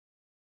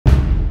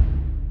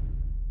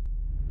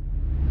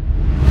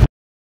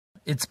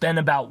It's been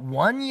about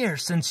 1 year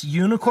since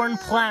Unicorn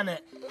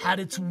Planet had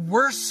its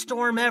worst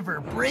storm ever,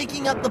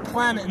 breaking up the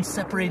planet and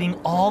separating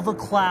all the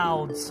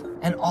clouds.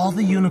 And all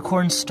the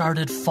unicorns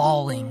started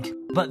falling.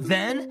 But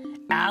then,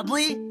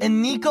 Adley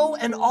and Niko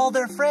and all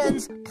their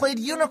friends played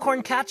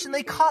unicorn catch and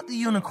they caught the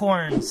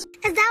unicorns.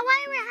 Is that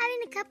why we're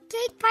having a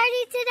cupcake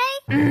party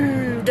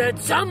today? Did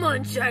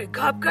someone say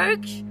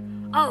cupcakes?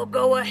 I'll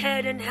go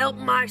ahead and help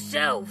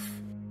myself.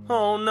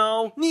 Oh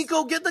no,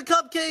 Niko, get the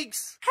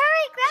cupcakes!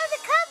 Hurry, grab the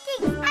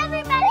cupcakes,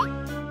 everybody!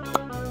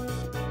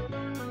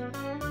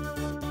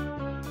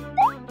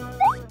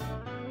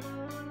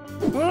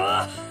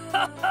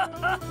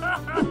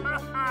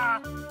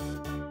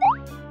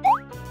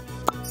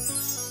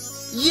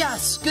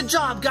 Yes, good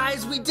job,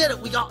 guys. We did it.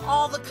 We got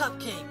all the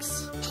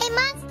cupcakes. Hey,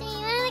 Monster,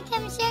 you wanna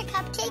come share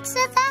cupcakes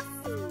with us?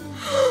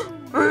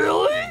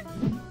 Really?